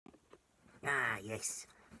Ah, yes.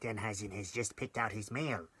 Danhausen has just picked out his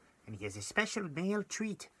mail, and he has a special mail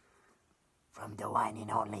treat from the one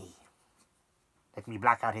and only. Let me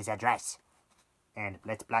block out his address. And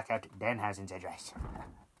let's block out Danhausen's address.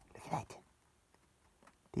 Look at that.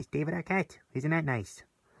 This David Arquette. Isn't that nice?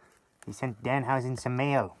 He sent Danhausen some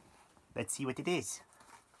mail. Let's see what it is.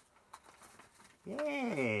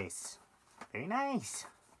 Yes. Very nice.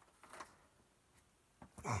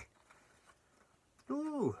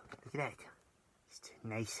 Ooh, look at that. Just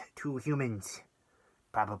nice two humans.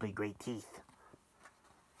 Probably great teeth.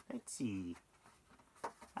 Let's see.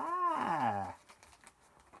 Ah.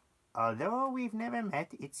 Although we've never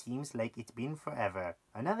met, it seems like it's been forever.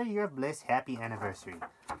 Another year of bliss, happy anniversary.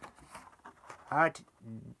 Heart,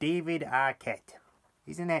 David Arquette.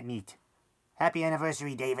 Isn't that neat? Happy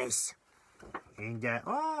anniversary, Davis. And,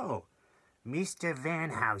 oh, Mr.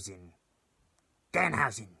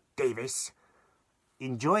 Danhausen, Davis.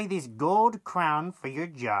 Enjoy this gold crown for your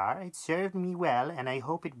jar. It served me well, and I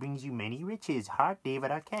hope it brings you many riches. Heart,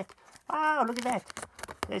 David Arquette. Wow, look at that.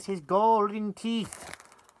 There's his golden teeth.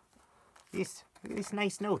 Look at this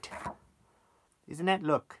nice note. Isn't that,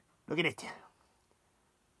 look at it.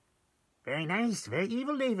 Very nice, very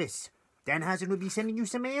evil, Davis. Danhausen will be sending you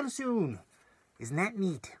some mail soon. Isn't that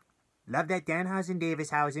neat? Love that Danhausen,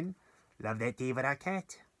 Davishausen. Love that David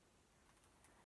Arquette.